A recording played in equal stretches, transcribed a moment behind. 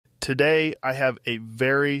Today, I have a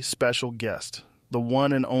very special guest, the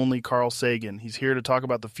one and only Carl Sagan. He's here to talk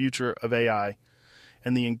about the future of AI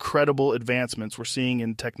and the incredible advancements we're seeing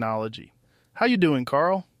in technology. How you doing,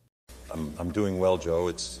 Carl? I'm doing well, Joe.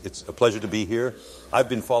 It's a pleasure to be here. I've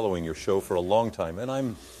been following your show for a long time, and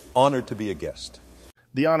I'm honored to be a guest.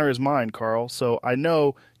 The honor is mine, Carl. So I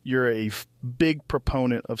know you're a big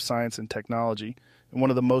proponent of science and technology, and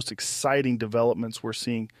one of the most exciting developments we're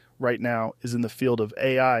seeing right now is in the field of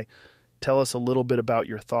AI. Tell us a little bit about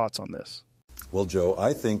your thoughts on this. Well, Joe,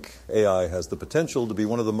 I think AI has the potential to be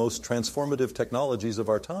one of the most transformative technologies of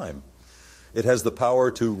our time. It has the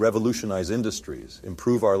power to revolutionize industries,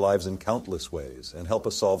 improve our lives in countless ways, and help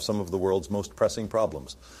us solve some of the world's most pressing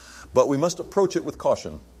problems. But we must approach it with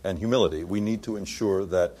caution and humility. We need to ensure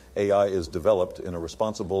that AI is developed in a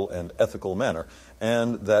responsible and ethical manner,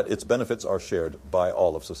 and that its benefits are shared by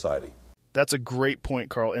all of society. That's a great point,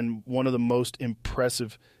 Carl, and one of the most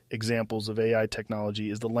impressive examples of AI technology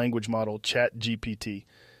is the language model ChatGPT.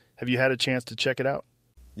 Have you had a chance to check it out?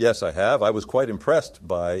 Yes, I have. I was quite impressed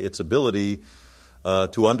by its ability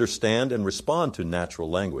to understand and respond to natural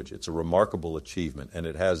language. It's a remarkable achievement, and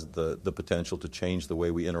it has the potential to change the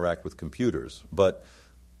way we interact with computers. But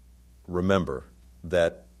remember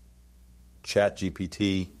that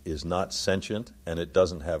ChatGPT is not sentient, and it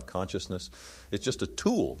doesn't have consciousness. It's just a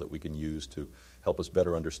tool that we can use to help us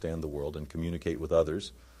better understand the world and communicate with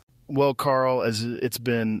others. Well, Carl, as it's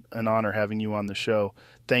been an honor having you on the show.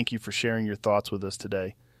 Thank you for sharing your thoughts with us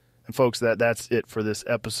today. And folks, that's it for this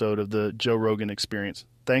episode of the Joe Rogan Experience.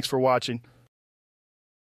 Thanks for watching.